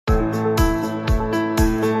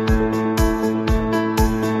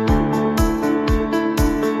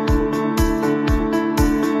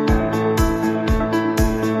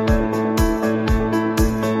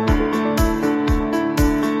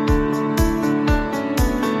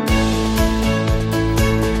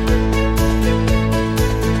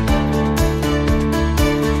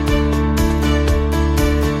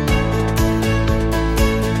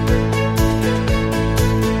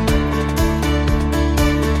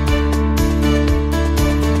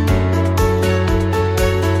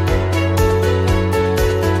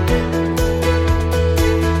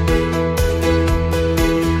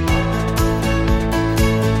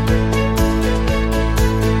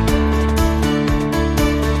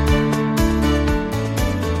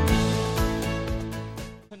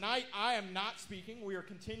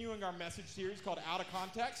continuing our message series called Out of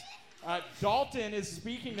Context. Dalton is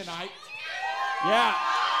speaking tonight. Yeah.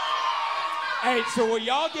 Hey, so will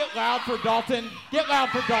y'all get loud for Dalton? Get loud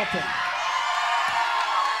for Dalton.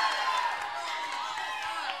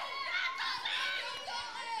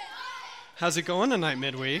 How's it going tonight,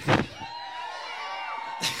 midweek?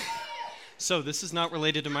 So this is not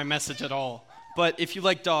related to my message at all, but if you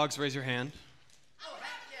like dogs, raise your hand.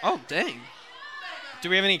 Oh, dang.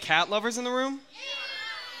 Do we have any cat lovers in the room?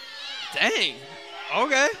 Dang.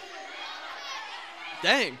 Okay.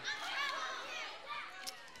 Dang.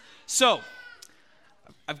 So,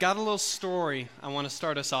 I've got a little story I want to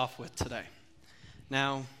start us off with today.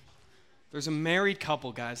 Now, there's a married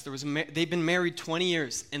couple, guys. They've been married 20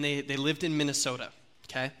 years, and they lived in Minnesota,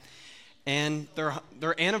 okay? And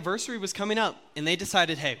their anniversary was coming up, and they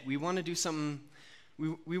decided, hey, we want to do something.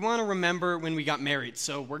 We want to remember when we got married,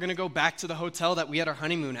 so we're going to go back to the hotel that we had our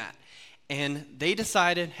honeymoon at. And they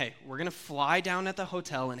decided, hey, we're going to fly down at the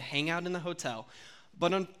hotel and hang out in the hotel.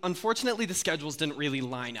 But unfortunately, the schedules didn't really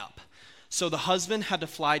line up. So the husband had to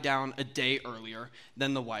fly down a day earlier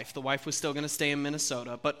than the wife. The wife was still going to stay in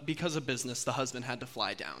Minnesota, but because of business, the husband had to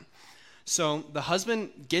fly down. So the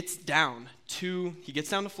husband gets down to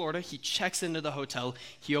Florida. He checks into the hotel.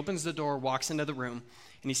 He opens the door, walks into the room,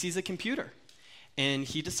 and he sees a computer. And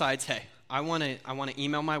he decides, hey, I want to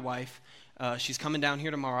email my wife. She's coming down here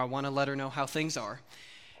tomorrow. I want to let her know how things are.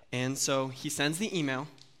 And so he sends the email,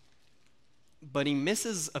 but he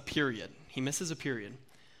misses a period.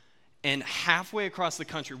 And halfway across the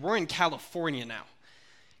country, we're in California now.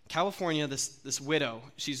 California, this widow,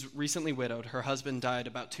 she's recently widowed. Her husband died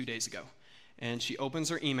about 2 days ago. And she opens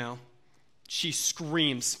her email. She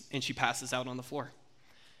screams, and she passes out on the floor.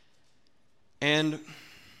 And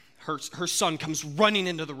her son comes running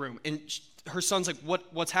into the room, and her son's like,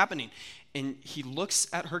 what's happening? And he looks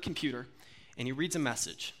at her computer, and he reads a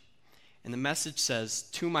message. And the message says,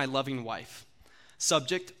 to my loving wife,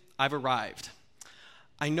 subject, I've arrived.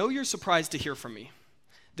 I know you're surprised to hear from me.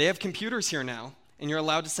 They have computers here now, and you're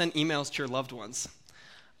allowed to send emails to your loved ones.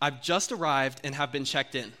 I've just arrived and have been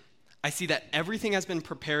checked in. I see that everything has been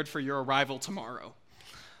prepared for your arrival tomorrow.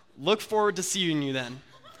 Look forward to seeing you then.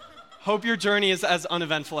 Hope your journey is as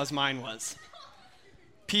uneventful as mine was.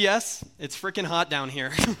 P.S. It's freaking hot down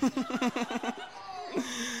here.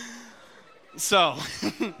 So,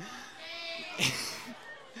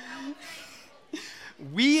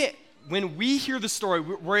 when we hear the story,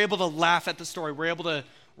 we're able to laugh at the story. We're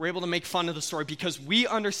able to make fun of the story because we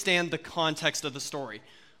understand the context of the story.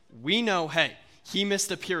 We know, hey, he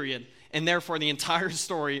missed a period, and therefore the entire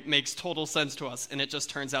story makes total sense to us, and it just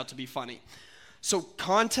turns out to be funny. So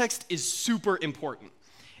context is super important.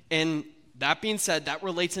 And that being said, that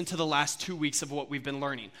relates into the last 2 weeks of what we've been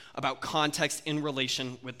learning about context in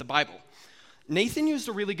relation with the Bible. Nathan used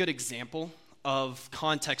a really good example of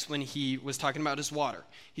context when he was talking about his water.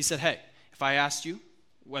 He said, hey, if I asked you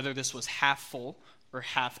whether this was half full or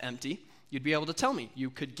half empty, you'd be able to tell me. You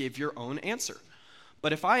could give your own answer.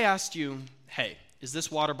 But if I asked you, hey, is this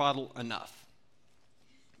water bottle enough?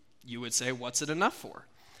 You would say, what's it enough for?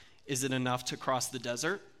 Is it enough to cross the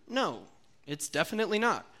desert? No, it's definitely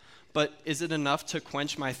not. But is it enough to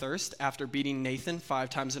quench my thirst after beating Nathan 5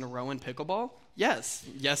 times in a row in pickleball? Yes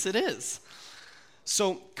it is.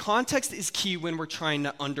 So context is key when we're trying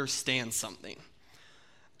to understand something.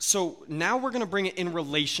 So now we're going to bring it in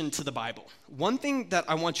relation to the Bible. One thing that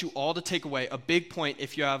I want you all to take away, a big point,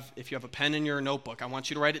 if you have a pen in your notebook, I want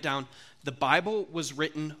you to write it down. The Bible was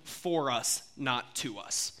written for us, not to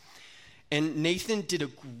us. And Nathan did a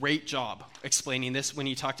great job explaining this when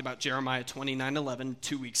he talked about Jeremiah 29:11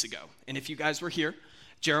 2 weeks ago. And if you guys were here,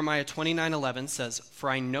 Jeremiah 29:11 says, for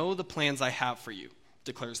I know the plans I have for you,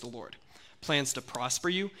 declares the Lord. Plans to prosper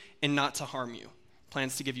you and not to harm you.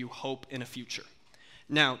 Plans to give you hope in a future.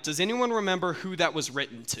 Now, does anyone remember who that was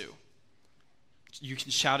written to? You can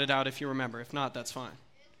shout it out if you remember. If not, that's fine.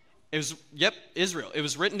 Israel. It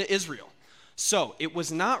was written to Israel. So, it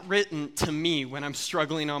was not written to me when I'm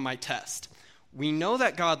struggling on my test. We know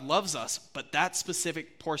that God loves us, but that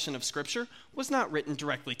specific portion of Scripture was not written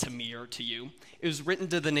directly to me or to you. It was written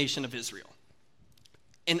to the nation of Israel.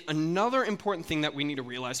 And another important thing that we need to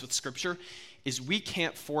realize with Scripture is we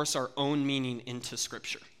can't force our own meaning into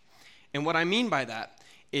Scripture. And what I mean by that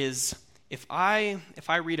is if I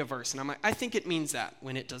read a verse and I'm like, I think it means that,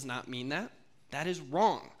 when it does not mean that, that is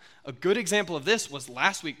wrong. A good example of this was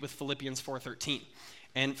last week with Philippians 4:13.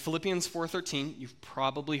 And Philippians 4:13, you've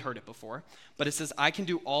probably heard it before, but it says, I can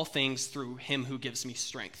do all things through him who gives me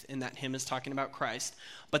strength. And that him is talking about Christ.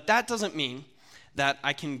 But that doesn't mean that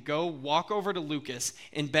I can go walk over to Lucas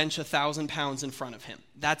and bench 1,000 pounds in front of him.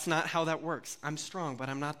 That's not how that works. I'm strong, but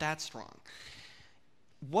I'm not that strong.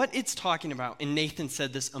 What it's talking about, and Nathan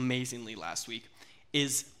said this amazingly last week,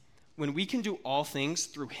 is when we can do all things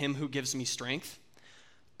through him who gives me strength,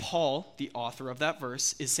 Paul, the author of that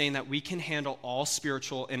verse, is saying that we can handle all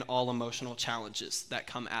spiritual and all emotional challenges that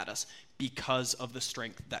come at us because of the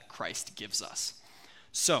strength that Christ gives us.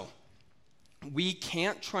 So, we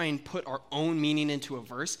can't try and put our own meaning into a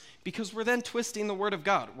verse because we're then twisting the word of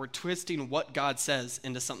God. We're twisting what God says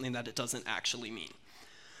into something that it doesn't actually mean.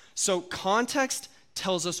 So context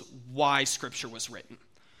tells us why Scripture was written.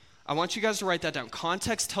 I want you guys to write that down.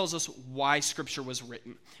 Context tells us why Scripture was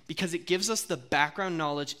written because it gives us the background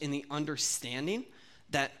knowledge and the understanding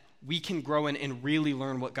that we can grow in and really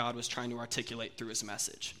learn what God was trying to articulate through his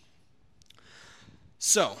message.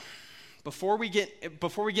 So, before we get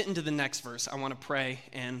into the next verse, I want to pray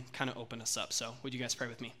and kind of open us up. So, would you guys pray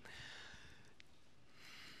with me?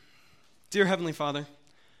 Dear Heavenly Father,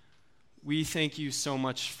 we thank you so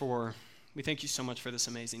much for this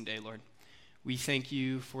amazing day, Lord. We thank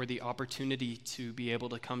you for the opportunity to be able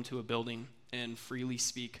to come to a building and freely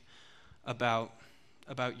speak about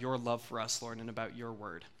your love for us, Lord, and about your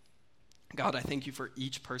word. God, I thank you for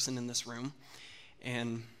each person in this room,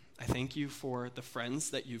 and I thank you for the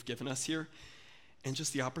friends that you've given us here and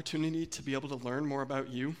just the opportunity to be able to learn more about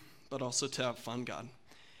you, but also to have fun, God.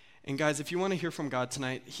 And guys, if you want to hear from God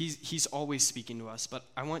tonight, he's always speaking to us, but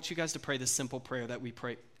I want you guys to pray this simple prayer that we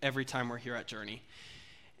pray every time we're here at Journey.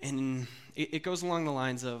 And it goes along the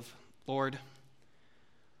lines of, Lord,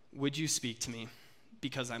 would you speak to me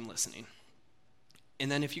because I'm listening?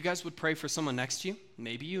 And then if you guys would pray for someone next to you,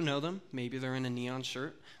 maybe you know them, maybe they're in a neon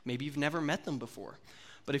shirt, maybe you've never met them before.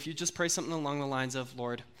 But if you just pray something along the lines of,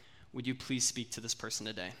 Lord, would you please speak to this person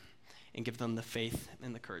today and give them the faith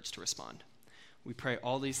and the courage to respond? We pray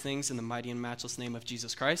all these things in the mighty and matchless name of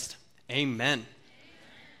Jesus Christ. Amen.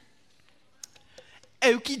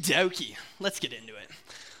 Okie dokie. Let's get into it.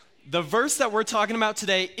 The verse that we're talking about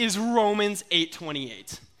today is Romans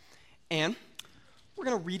 8:28. And we're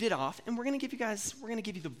going to read it off, and we're going to give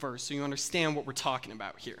you the verse so you understand what we're talking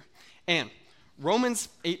about here. And Romans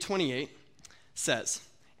 8:28 says,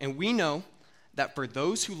 "And we know that for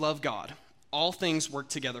those who love God, all things work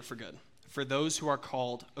together for good, for those who are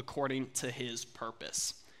called according to his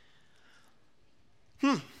purpose."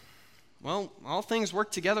 Well, all things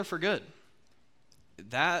work together for good.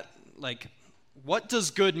 What does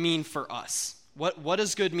good mean for us? What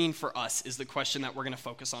does good mean for us is the question that we're going to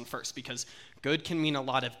focus on first, because good can mean a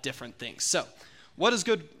lot of different things. So, what does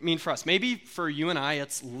good mean for us? Maybe for you and I,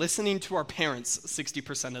 it's listening to our parents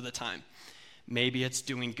 60% of the time. Maybe it's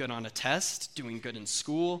doing good on a test, doing good in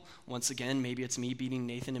school. Once again, maybe it's me beating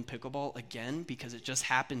Nathan in pickleball again because it just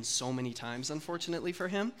happens so many times, unfortunately, for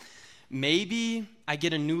him. Maybe I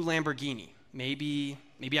get a new Lamborghini. Maybe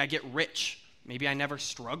I get rich. Maybe I never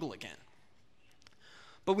struggle again.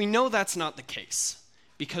 But we know that's not the case,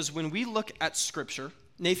 because when we look at Scripture,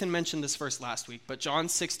 Nathan mentioned this verse last week, but John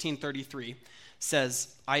 16:33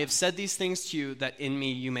 says, "I have said these things to you that in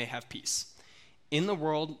me you may have peace. In the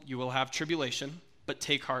world you will have tribulation, but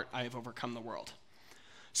take heart, I have overcome the world."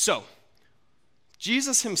 So,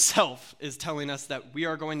 Jesus himself is telling us that we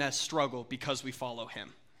are going to struggle because we follow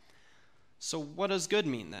him. So what does good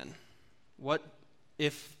mean then? What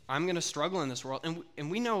if I'm going to struggle in this world?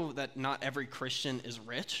 And we know that not every Christian is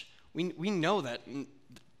rich. We know that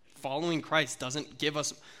following Christ doesn't give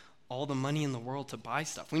us all the money in the world to buy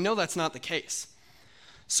stuff. We know that's not the case.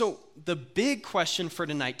 So the big question for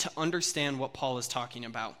tonight, to understand what Paul is talking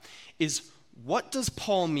about, is what does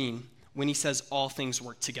Paul mean when he says all things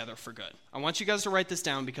work together for good? I want you guys to write this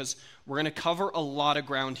down because we're going to cover a lot of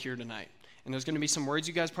ground here tonight. And there's going to be some words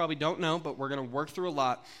you guys probably don't know, but we're going to work through a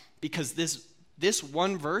lot because this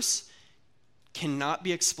one verse cannot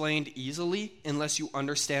be explained easily unless you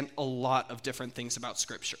understand a lot of different things about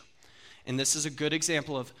Scripture. And this is a good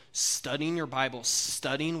example of studying your Bible,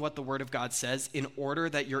 studying what the Word of God says in order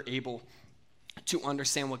that you're able to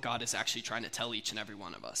understand what God is actually trying to tell each and every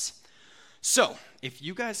one of us. So, if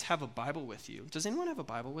you guys have a Bible with you, does anyone have a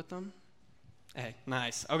Bible with them? Hey,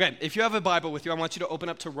 nice. Okay, if you have a Bible with you, I want you to open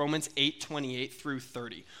up to Romans 8:28 through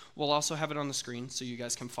 30. We'll also have it on the screen so you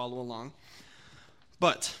guys can follow along.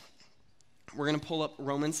 But we're going to pull up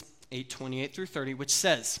Romans 8:28 through 30, which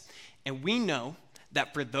says, "And we know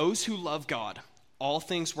that for those who love God, all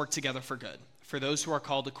things work together for good, for those who are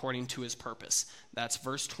called according to his purpose." That's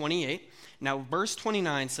verse 28. Now, verse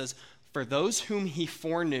 29 says, "For those whom he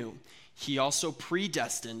foreknew, he also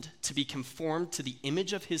predestined to be conformed to the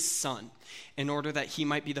image of his Son, in order that he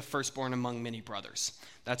might be the firstborn among many brothers."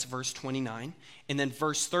 That's verse 29. And then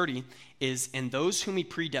verse 30 is, and those whom he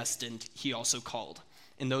predestined, he also called.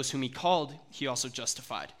 And those whom he called, he also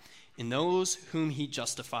justified. And those whom he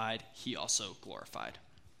justified, he also glorified.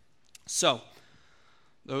 So,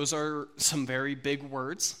 those are some very big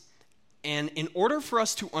words. And in order for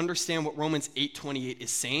us to understand what Romans 8:28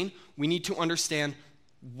 is saying, we need to understand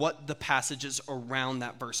what the passages around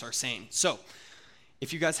that verse are saying. So,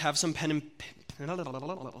 if you guys have some pen and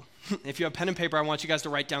paper, I want you guys to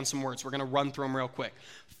write down some words. We're going to run through them real quick.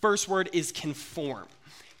 First word is conform.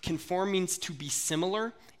 Conform means to be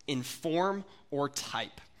similar in form or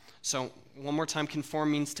type. So, one more time,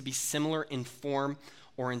 conform means to be similar in form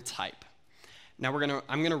or in type. Now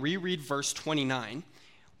I'm going to reread verse 29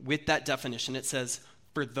 with that definition. It says,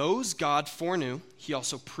 "For those God foreknew, he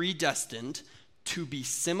also predestined to be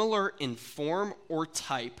similar in form or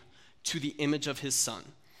type to the image of his Son,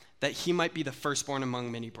 that he might be the firstborn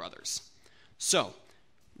among many brothers." So,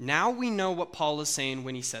 now we know what Paul is saying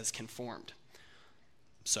when he says conformed.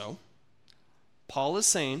 So, Paul is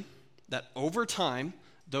saying that over time,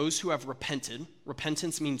 those who have repented,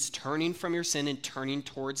 repentance means turning from your sin and turning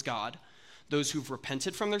towards God, those who've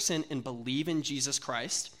repented from their sin and believe in Jesus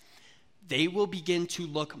Christ, they will begin to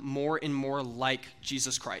look more and more like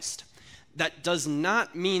Jesus Christ. That does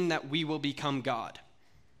not mean that we will become God.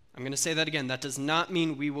 I'm going to say that again. That does not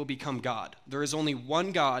mean we will become God. There is only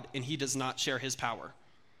one God, and he does not share his power.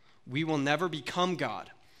 We will never become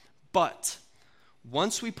God. But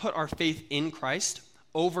once we put our faith in Christ,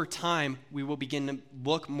 over time, we will begin to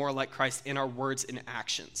look more like Christ in our words and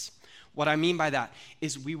actions. What I mean by that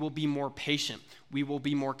is we will be more patient. We will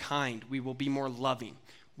be more kind. We will be more loving.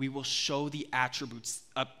 We will show the attributes,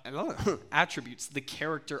 the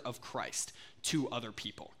character of Christ to other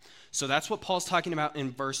people. So that's what Paul's talking about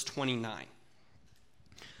in verse 29.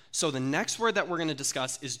 So the next word that we're going to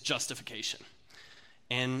discuss is justification.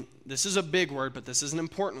 And this is a big word, but this is an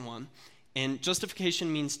important one. And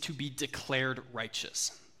justification means to be declared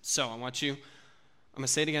righteous. So I'm going to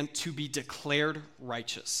say it again, to be declared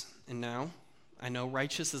righteous. And now, I know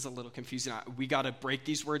righteous is a little confusing. We got to break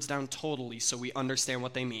these words down totally so we understand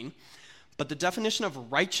what they mean. But the definition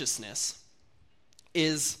of righteousness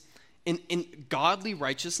is, in godly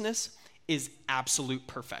righteousness is absolute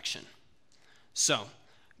perfection. So,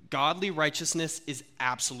 godly righteousness is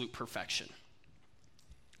absolute perfection.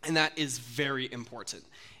 And that is very important.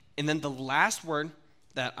 And then the last word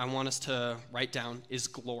that I want us to write down is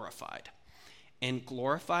glorified. And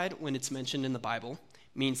glorified, when it's mentioned in the Bible,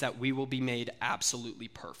 means that we will be made absolutely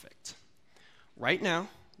perfect. Right now,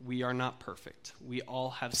 we are not perfect. We all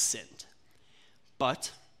have sinned.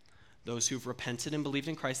 But those who've repented and believed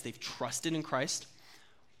in Christ, they've trusted in Christ.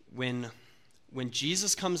 When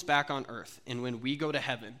Jesus comes back on earth and when we go to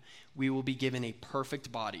heaven, we will be given a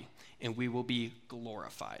perfect body and we will be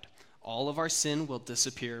glorified. All of our sin will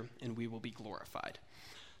disappear and we will be glorified.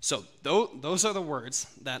 So those are the words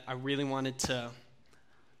that I really wanted to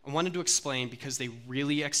explain because they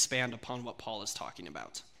really expand upon what Paul is talking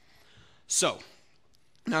about. So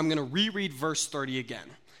now I'm going to reread verse 30 again.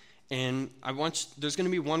 And there's going to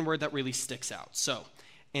be one word that really sticks out. So,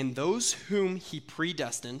 and those whom he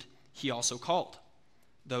predestined, he also called.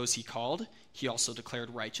 Those he called, he also declared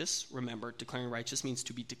righteous. Remember, declaring righteous means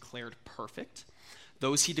to be declared perfect.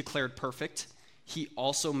 Those he declared perfect, he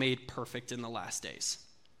also made perfect in the last days.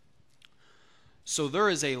 So there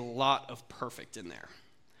is a lot of perfect in there.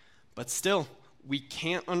 But still, we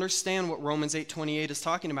can't understand what Romans 8:28 is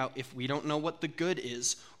talking about if we don't know what the good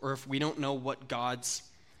is or if we don't know what God's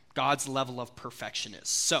level of perfection is.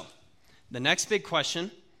 So, the next big question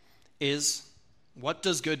is, what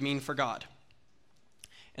does good mean for God?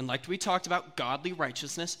 And like we talked about, godly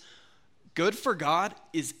righteousness, good for God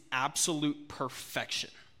is absolute perfection.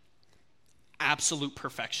 Absolute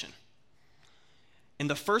perfection. In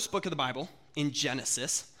the first book of the Bible, in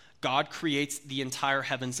Genesis, God creates the entire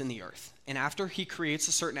heavens and the earth. And after he creates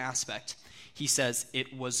a certain aspect, he says,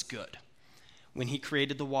 it was good. When he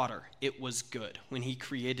created the water, it was good. When he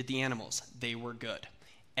created the animals, they were good.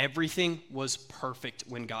 Everything was perfect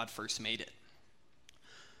when God first made it.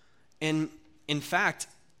 And in fact,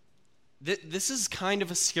 this is kind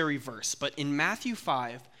of a scary verse, but in Matthew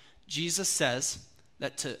 5, Jesus says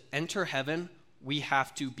that to enter heaven, we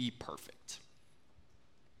have to be perfect.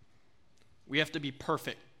 We have to be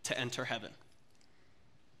perfect to enter heaven.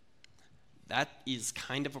 That is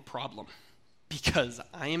kind of a problem because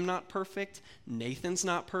I am not perfect, Nathan's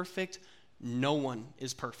not perfect, no one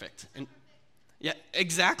is perfect. And yeah,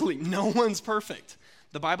 exactly, no one's perfect.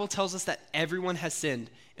 The Bible tells us that everyone has sinned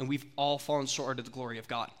and we've all fallen short of the glory of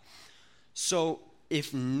God. So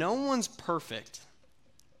if no one's perfect,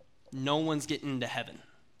 no one's getting into heaven.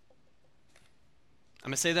 I'm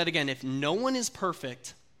going to say that again. If no one is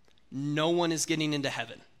perfect, no one is getting into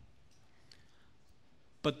heaven.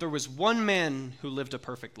 But there was one man who lived a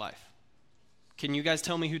perfect life. Can you guys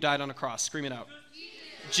tell me who died on a cross? Scream it out.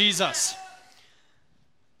 Jesus.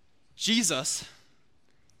 Jesus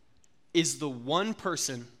is the one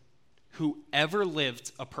person who ever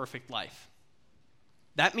lived a perfect life.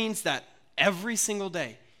 That means that every single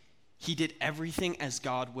day, he did everything as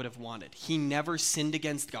God would have wanted. He never sinned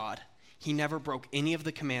against God. He never broke any of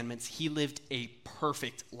the commandments. He lived a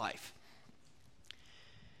perfect life.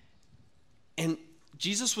 And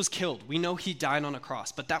Jesus was killed. We know he died on a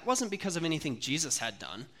cross, but that wasn't because of anything Jesus had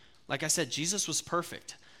done. Like I said, Jesus was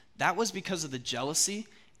perfect. That was because of the jealousy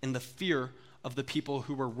and the fear of the people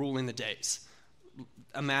who were ruling the days.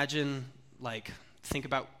 Imagine, think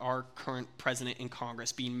about our current president in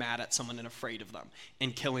Congress being mad at someone and afraid of them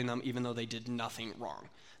and killing them even though they did nothing wrong.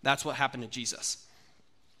 That's what happened to Jesus.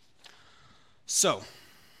 So,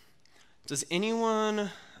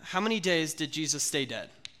 how many days did Jesus stay dead?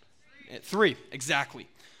 3, exactly.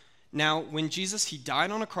 Now, when Jesus, he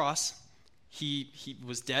died on a cross, he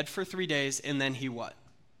was dead for 3 days, and then he what?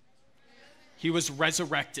 He was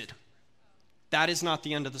resurrected. That is not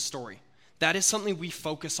the end of the story. That is something we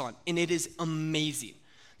focus on, and it is amazing.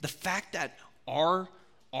 The fact that our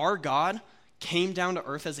God came down to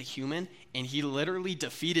earth as a human, and he literally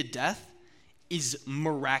defeated death is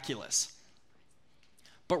miraculous.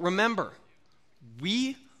 But remember,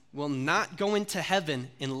 we will not go into heaven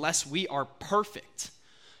unless we are perfect.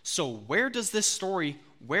 So where does this story,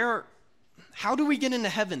 how do we get into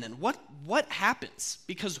heaven then? What happens?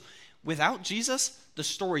 Because without Jesus, the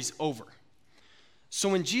story's over. So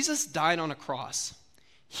when Jesus died on a cross,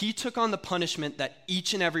 he took on the punishment that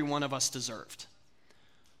each and every one of us deserved.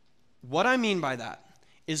 What I mean by that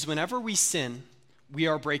is whenever we sin, we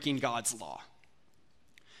are breaking God's law.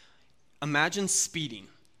 Imagine speeding.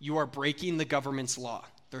 You are breaking the government's law.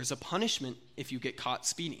 There's a punishment if you get caught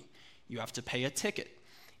speeding. You have to pay a ticket.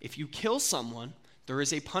 If you kill someone, there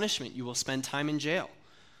is a punishment. You will spend time in jail.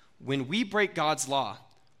 When we break God's law,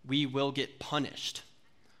 we will get punished.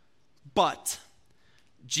 But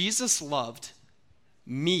Jesus loved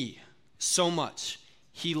me so much.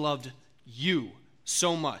 He loved you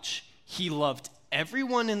so much. He loved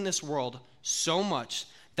everyone in this world so much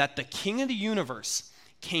that the King of the universe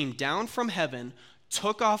came down from heaven,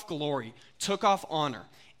 took off glory, took off honor,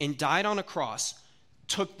 and died on a cross,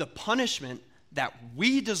 took the punishment that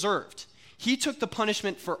we deserved. He took the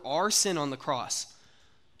punishment for our sin on the cross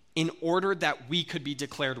in order that we could be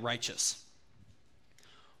declared righteous.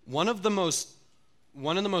 One of the most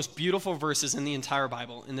beautiful verses in the entire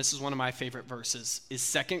Bible, and this is one of my favorite verses, is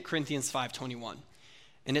 2 Corinthians 5:21.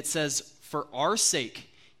 And it says, "For our sake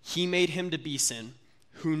he made him to be sin,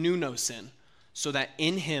 who knew no sin, so that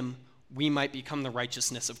in him we might become the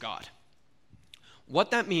righteousness of God."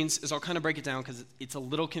 What that means is, I'll kind of break it down because it's a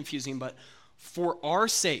little confusing, but for our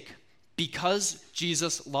sake, because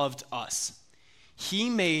Jesus loved us, he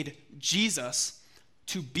made Jesus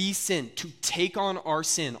to be sin, to take on our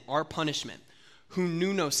sin, our punishment, who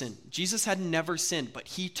knew no sin. Jesus had never sinned, but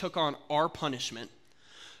he took on our punishment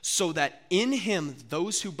so that in him,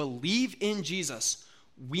 those who believe in Jesus,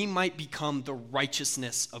 we might become the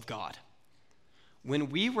righteousness of God. When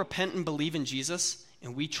we repent and believe in Jesus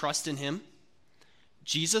and we trust in him,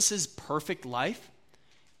 Jesus' perfect life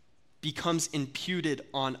becomes imputed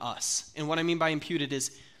on us. And what I mean by imputed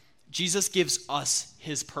is Jesus gives us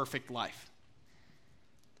his perfect life.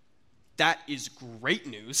 That is great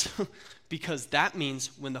news because that means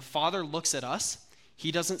when the Father looks at us,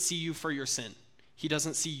 he doesn't see you for your sin. He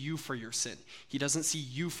doesn't see you for your sin. He doesn't see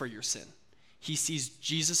you for your sin. He sees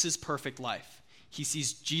Jesus' perfect life. He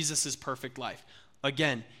sees Jesus' perfect life.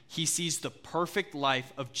 Again, he sees the perfect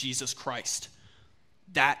life of Jesus Christ.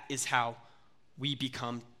 That is how we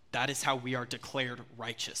are declared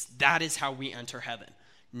righteous. That is how we enter heaven.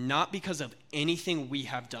 Not because of anything we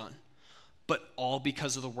have done, but all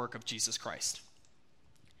because of the work of Jesus Christ.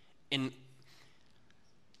 And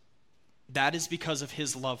that is because of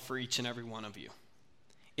his love for each and every one of you.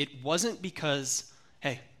 It wasn't because,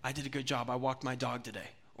 hey, I did a good job, I walked my dog today,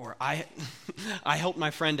 or I helped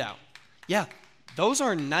my friend out. Yeah, those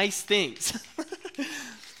are nice things.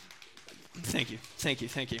 Thank you.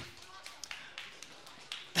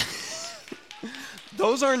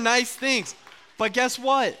 Those are nice things. But guess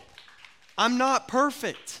what? I'm not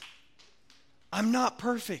perfect.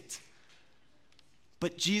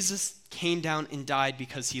 But Jesus came down and died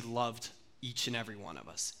because he loved each and every one of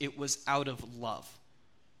us. It was out of love.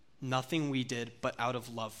 Nothing we did, but out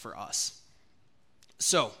of love for us.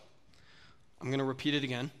 So, I'm going to repeat it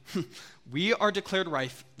again. We are declared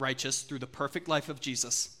righteous through the perfect life of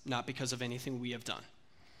Jesus, not because of anything we have done.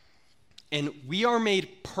 And we are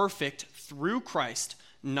made perfect through Christ,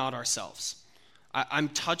 not ourselves. I'm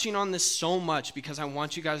touching on this so much because I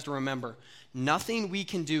want you guys to remember, nothing we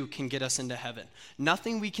can do can get us into heaven.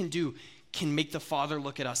 Nothing we can do can make the Father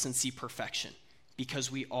look at us and see perfection,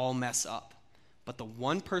 because we all mess up. But the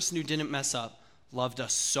one person who didn't mess up loved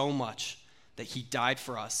us so much that he died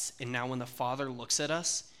for us. And now when the Father looks at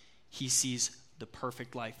us, he sees the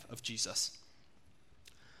perfect life of Jesus.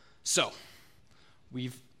 So,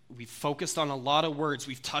 we've focused on a lot of words.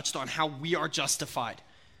 We've touched on how we are justified.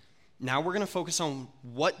 Now we're going to focus on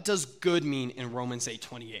what does good mean in Romans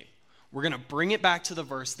 8:28. We're going to bring it back to the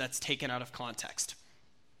verse that's taken out of context.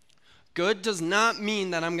 Good does not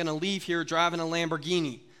mean that I'm going to leave here driving a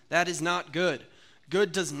Lamborghini. That is not good.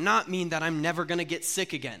 Good does not mean that I'm never going to get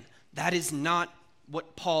sick again. That is not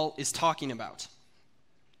what Paul is talking about.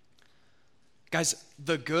 Guys,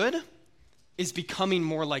 the good is becoming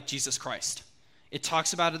more like Jesus Christ. It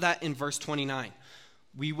talks about that in verse 29.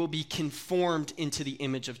 We will be conformed into the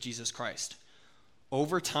image of Jesus Christ.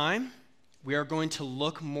 Over time, we are going to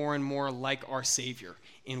look more and more like our Savior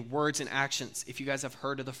in words and actions. If you guys have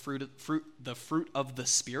heard of the fruit of the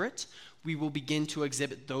Spirit, we will begin to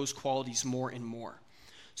exhibit those qualities more and more.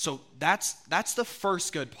 So that's the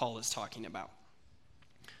first good Paul is talking about.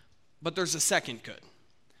 But there's a second good.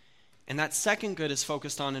 And that second good is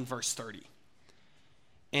focused on in verse 30.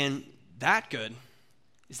 And that good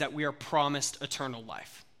is that we are promised eternal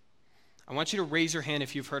life. I want you to raise your hand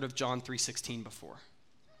if you've heard of John 3:16 before.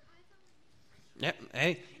 Yep,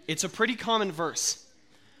 hey, it's a pretty common verse,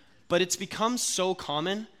 but it's become so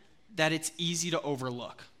common that it's easy to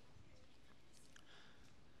overlook.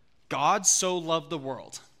 God so loved the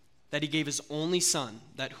world that he gave his only Son,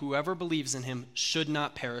 that whoever believes in him should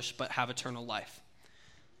not perish but have eternal life.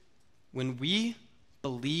 When we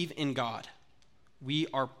believe in God, we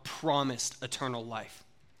are promised eternal life.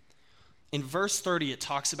 In verse 30, it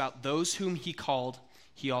talks about those whom he called,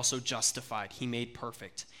 he also justified. He made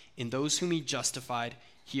perfect. In those whom he justified,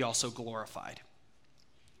 he also glorified.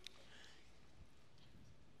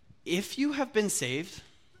 If you have been saved,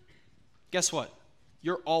 guess what?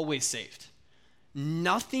 You're always saved.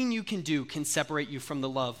 Nothing you can do can separate you from the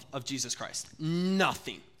love of Jesus Christ.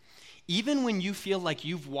 Nothing. Even when you feel like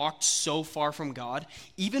you've walked so far from God,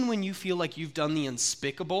 even when you feel like you've done the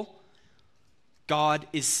unspeakable, God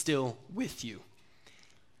is still with you.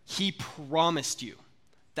 He promised you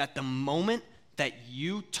that the moment that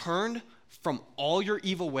you turned from all your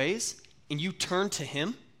evil ways and you turn to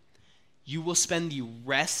him, you will spend the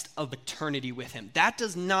rest of eternity with him. That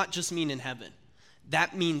does not just mean in heaven.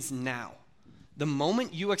 That means now. The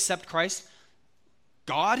moment you accept Christ,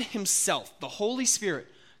 God himself, the Holy Spirit,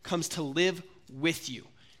 comes to live with you.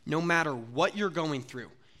 No matter what you're going through,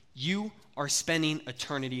 you are spending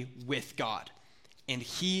eternity with God, and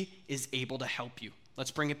he is able to help you. Let's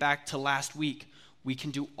bring it back to last week. We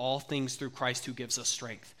can do all things through Christ who gives us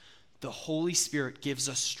strength. The Holy Spirit gives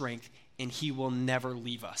us strength, and he will never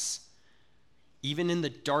leave us. Even in the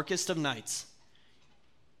darkest of nights,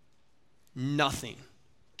 nothing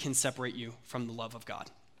can separate you from the love of God.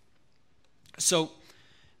 So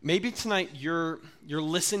maybe tonight you're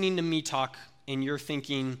listening to me talk and you're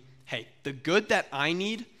thinking, hey, the good that I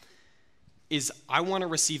need is I want to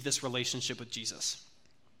receive this relationship with Jesus.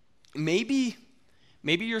 Maybe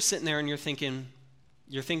you're sitting there and you're thinking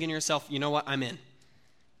to yourself, you know what, I'm in.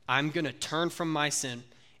 I'm going to turn from my sin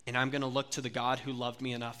and I'm going to look to the God who loved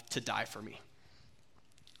me enough to die for me.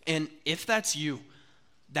 And if that's you,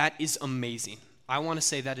 that is amazing. I want to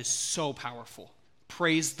say that is so powerful.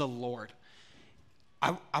 Praise the Lord.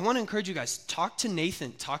 I want to encourage you guys, talk to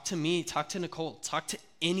Nathan, talk to me, talk to Nicole, talk to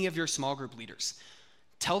any of your small group leaders.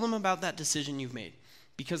 Tell them about that decision you've made,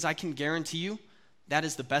 because I can guarantee you that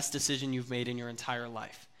is the best decision you've made in your entire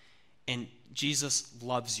life. And Jesus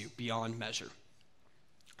loves you beyond measure.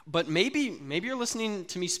 But maybe you're listening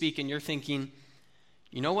to me speak and you're thinking,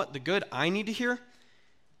 you know what, the good I need to hear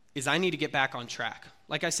is I need to get back on track.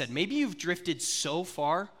 Like I said, maybe you've drifted so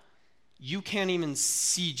far, you can't even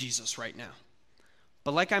see Jesus right now.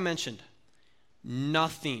 But like I mentioned,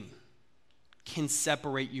 nothing can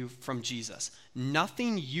separate you from Jesus.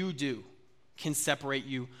 Nothing you do can separate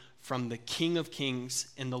you from the King of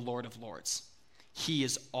Kings and the Lord of Lords. He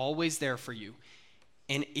is always there for you.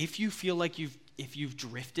 And if you feel like if you've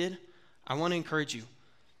drifted, I want to encourage you.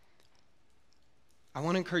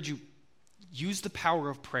 Use the power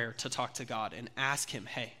of prayer to talk to God and ask him,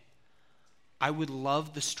 hey, I would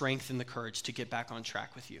love the strength and the courage to get back on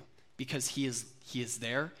track with you, because he is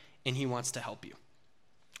there and he wants to help you.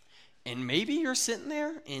 And maybe you're sitting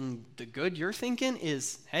there and the good you're thinking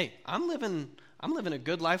is, hey, I'm living a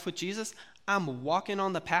good life with Jesus. I'm walking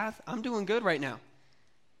on the path. I'm doing good right now.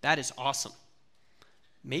 That is awesome.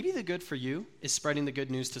 Maybe the good for you is spreading the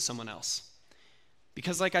good news to someone else.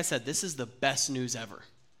 Because like I said, this is the best news ever.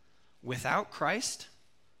 Without Christ,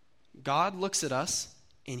 God looks at us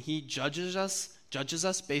and he judges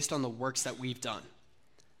us based on the works that we've done.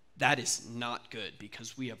 That is not good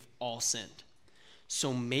because we have all sinned.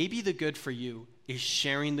 So maybe the good for you is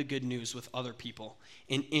sharing the good news with other people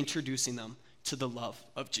and introducing them to the love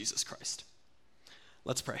of Jesus Christ.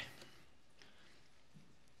 Let's pray.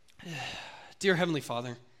 Dear Heavenly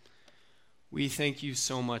Father, we thank you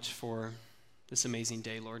so much for this amazing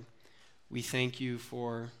day, Lord. We thank you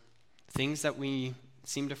for things that we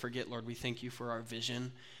seem to forget, Lord. We thank you for our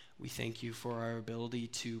vision. We thank you for our ability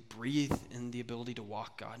to breathe and the ability to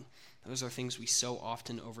walk, God. Those are things we so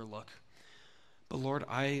often overlook. But Lord,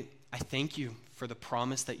 I thank you for the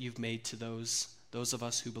promise that you've made to those of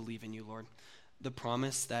us who believe in you, Lord. The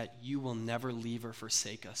promise that you will never leave or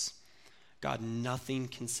forsake us. God, nothing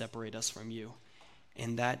can separate us from you.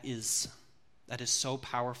 And that is so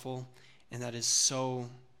powerful, and that is so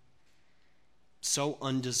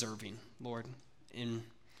undeserving, Lord. And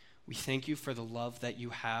we thank you for the love that you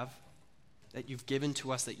have, that you've given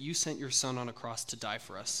to us, that you sent your Son on a cross to die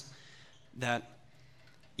for us. That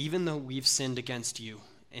even though we've sinned against you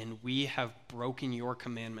and we have broken your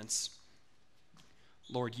commandments,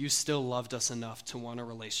 Lord, you still loved us enough to want a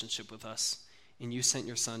relationship with us. And you sent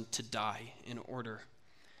your Son to die in order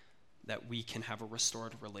that we can have a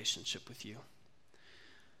restored relationship with you.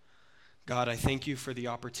 God, I thank you for the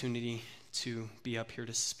opportunity to be up here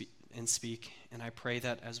to speak. And I pray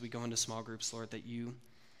that as we go into small groups, Lord, that you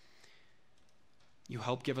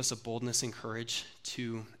help give us a boldness and courage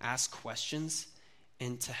to ask questions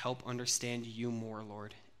and to help understand you more,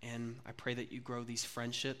 Lord. And I pray that you grow these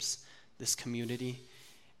friendships, this community.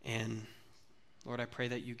 And Lord, I pray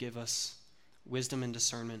that you give us wisdom and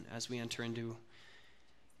discernment as we enter into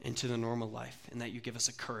the normal life, and that you give us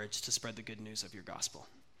a courage to spread the good news of your gospel.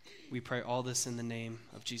 We pray all this in the name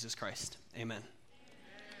of Jesus Christ. Amen.